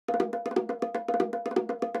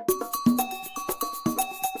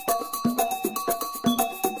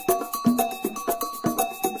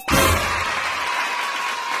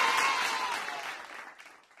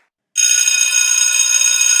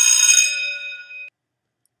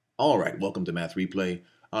All right, welcome to Math Replay.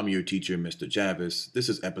 I'm your teacher, Mr. Javis. This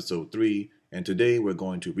is episode 3, and today we're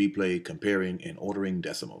going to replay comparing and ordering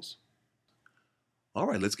decimals. All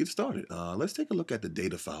right, let's get started. Let's take a look at the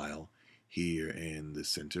data file here in the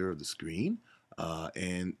center of the screen.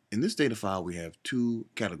 And in this data file, we have two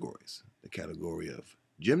categories, the category of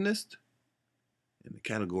gymnast and the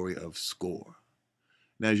category of score.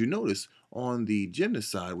 Now, as you notice, on the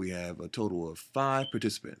gymnast side, we have a total of 5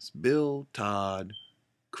 participants: Bill, Todd,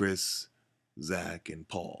 Chris, Zach, and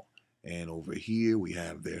Paul. And over here we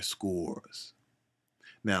have their scores.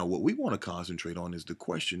 Now what we want to concentrate on is the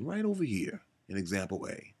question right over here in example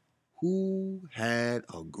A. Who had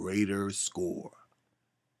a greater score?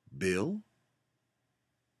 Bill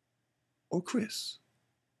or Chris?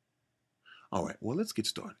 All right, well, let's get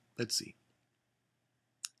started. Let's see.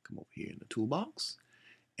 Come over here in the toolbox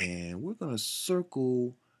and we're going to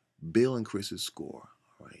circle Bill and Chris's score.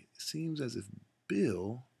 All right, it seems as if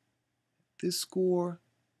Bill, this score,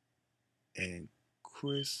 and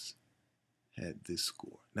Chris had this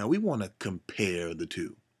score. Now we want to compare the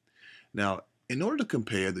two. Now, in order to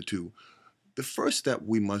compare the two, the first step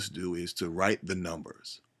we must do is to write the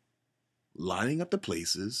numbers, lining up the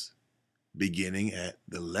places, beginning at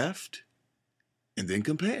the left, and then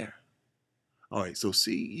compare. All right, so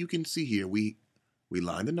you can see here, we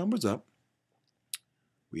line the numbers up.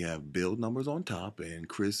 We have Bill numbers on top and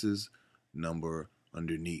Chris's number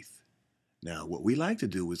underneath. Now, what we like to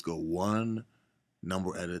do is go one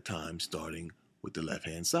number at a time, starting with the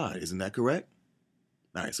left-hand side. Isn't that correct?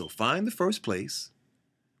 All right, so find the first place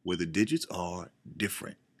where the digits are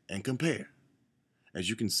different and compare. As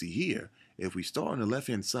you can see here, if we start on the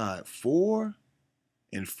left-hand side, 4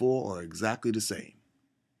 and 4 are exactly the same.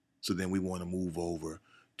 So then we want to move over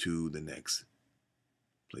to the next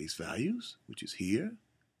place values, which is here.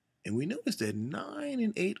 And we notice that 9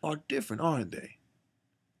 and 8 are different, aren't they?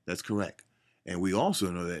 That's correct. And we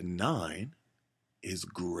also know that 9 is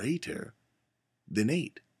greater than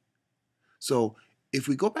 8. So if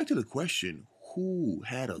we go back to the question, who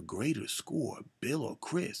had a greater score, Bill or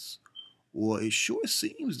Chris? Well, it sure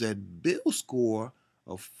seems that Bill's score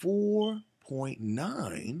of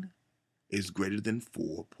 4.9 is greater than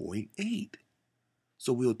 4.8.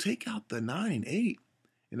 So we'll take out the 9 and 8,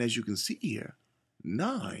 and as you can see here,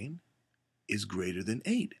 9 is greater than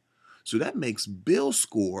 8. So that makes Bill's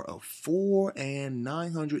score of 4 and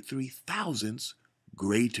 903 thousandths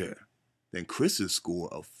greater than Chris's score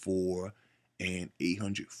of 4 and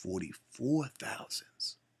 844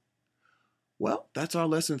 thousandths. Well, that's our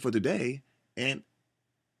lesson for today, and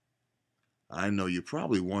I know you're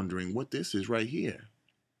probably wondering what this is right here.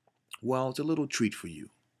 Well, it's a little treat for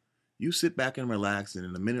you. You sit back and relax, and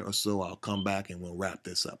in a minute or so, I'll come back and we'll wrap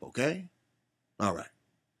this up, okay? All right.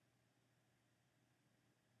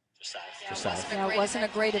 Yeah, it wasn't a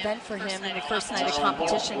great event for him in the first night of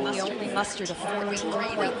competition. He only mustered a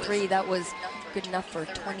 14.3. That was good enough for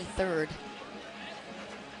 23rd.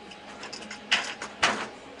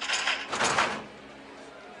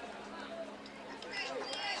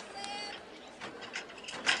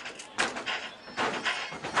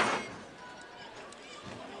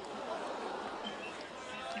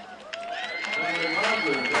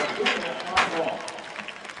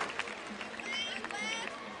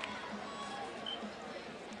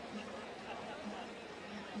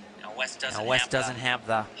 Now West doesn't have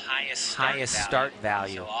the highest start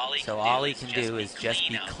value, so all he can do is just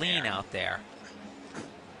be clean out there.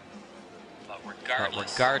 But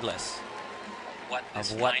regardless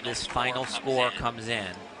of what this final score comes in,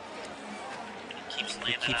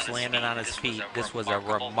 he keeps landing on his feet. This was a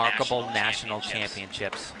remarkable national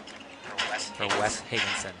championships for Wes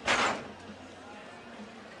Higginson.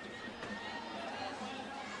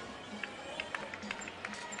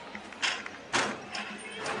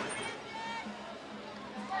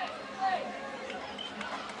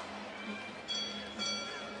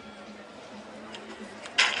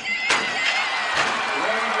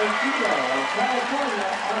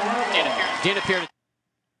 Did appear.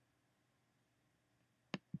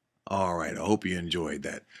 All right, I hope you enjoyed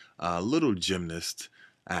that little gymnast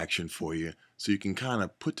action for you, so you can kind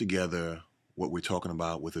of put together what we're talking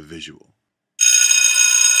about with a visual.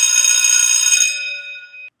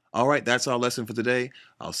 All right, that's our lesson for today.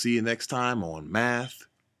 I'll see you next time on Math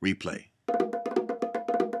Replay.